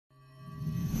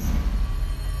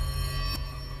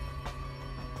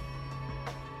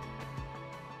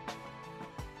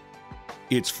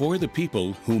It's for the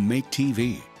people who make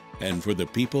TV and for the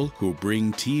people who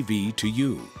bring TV to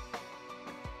you.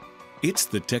 It's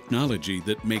the technology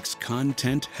that makes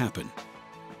content happen.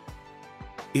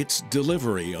 It's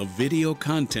delivery of video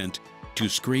content to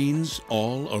screens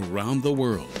all around the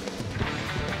world.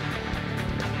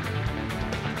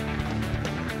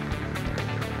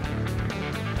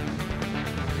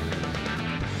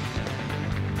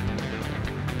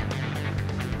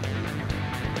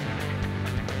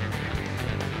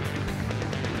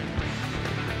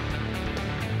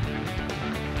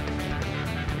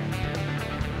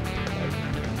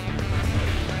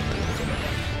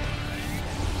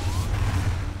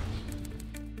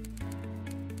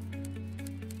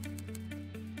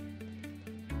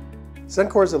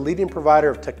 Sencore is a leading provider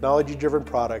of technology-driven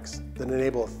products that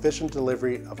enable efficient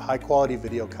delivery of high-quality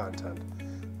video content.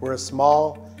 We're a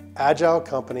small, agile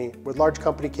company with large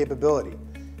company capability.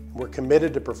 We're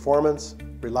committed to performance,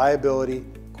 reliability,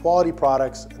 quality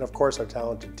products, and of course our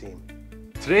talented team.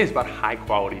 Today is about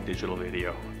high-quality digital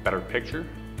video, better picture,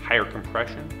 higher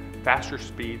compression, faster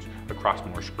speeds across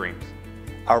more screens.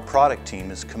 Our product team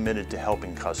is committed to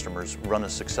helping customers run a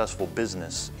successful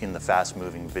business in the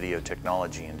fast-moving video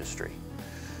technology industry.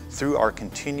 Through our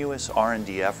continuous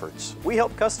R&D efforts, we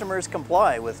help customers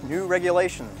comply with new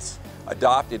regulations,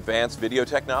 adopt advanced video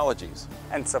technologies,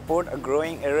 and support a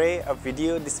growing array of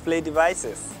video display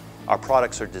devices. Our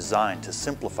products are designed to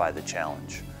simplify the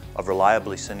challenge of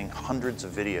reliably sending hundreds of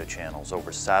video channels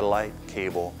over satellite,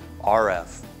 cable,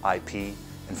 RF, IP,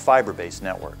 and fiber-based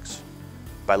networks.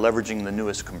 By leveraging the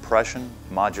newest compression,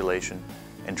 modulation,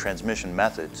 and transmission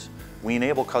methods, we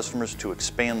enable customers to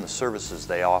expand the services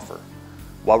they offer,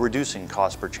 while reducing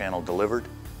cost per channel delivered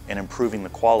and improving the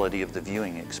quality of the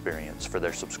viewing experience for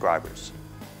their subscribers.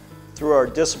 Through our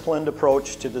disciplined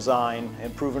approach to design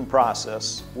and proven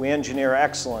process, we engineer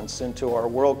excellence into our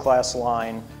world-class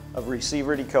line of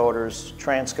receiver decoders,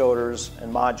 transcoders,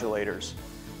 and modulators.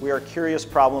 We are curious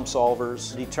problem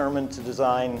solvers, determined to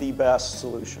design the best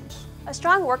solutions. A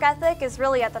strong work ethic is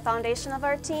really at the foundation of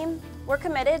our team. We're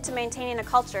committed to maintaining a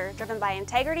culture driven by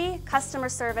integrity, customer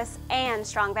service, and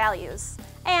strong values.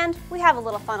 And we have a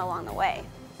little fun along the way.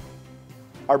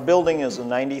 Our building is a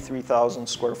 93,000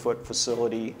 square foot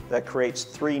facility that creates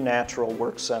 3 natural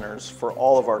work centers for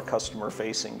all of our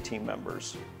customer-facing team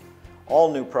members.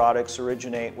 All new products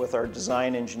originate with our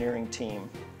design engineering team.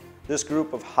 This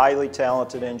group of highly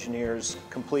talented engineers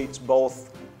completes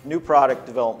both new product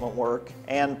development work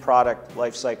and product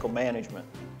lifecycle management.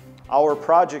 Our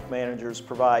project managers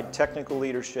provide technical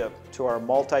leadership to our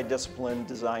multidisciplinary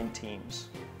design teams.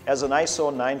 As an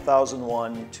ISO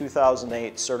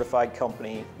 9001-2008 certified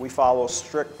company, we follow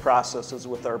strict processes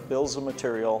with our bills of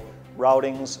material,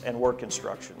 routings, and work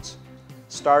instructions.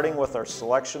 Starting with our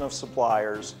selection of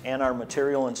suppliers and our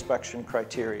material inspection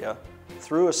criteria,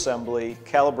 through assembly,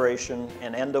 calibration,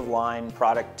 and end-of-line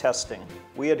product testing,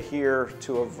 we adhere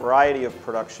to a variety of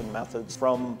production methods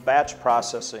from batch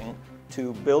processing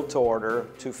to build to order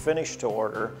to finish to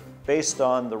order based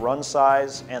on the run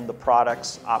size and the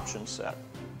product's option set.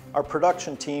 Our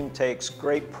production team takes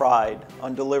great pride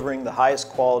on delivering the highest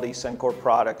quality Sencore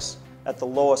products at the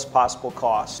lowest possible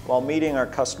cost while meeting our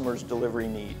customers' delivery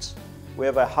needs. We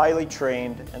have a highly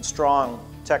trained and strong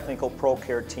technical pro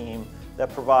care team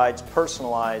that provides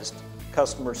personalized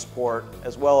customer support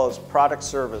as well as product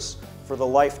service for the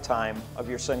lifetime of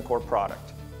your Sencore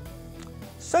product.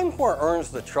 Sencore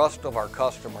earns the trust of our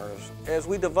customers as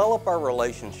we develop our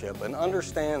relationship and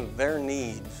understand their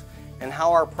needs and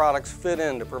how our products fit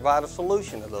in to provide a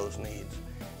solution to those needs.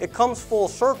 It comes full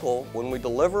circle when we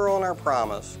deliver on our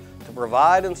promise to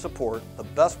provide and support the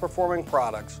best performing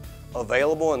products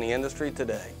available in the industry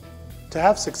today. To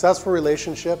have successful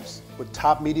relationships with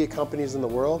top media companies in the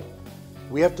world,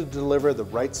 we have to deliver the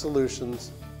right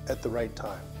solutions at the right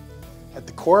time. At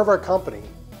the core of our company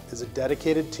is a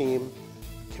dedicated team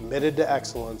committed to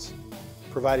excellence,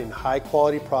 providing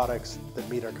high-quality products that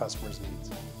meet our customers' needs.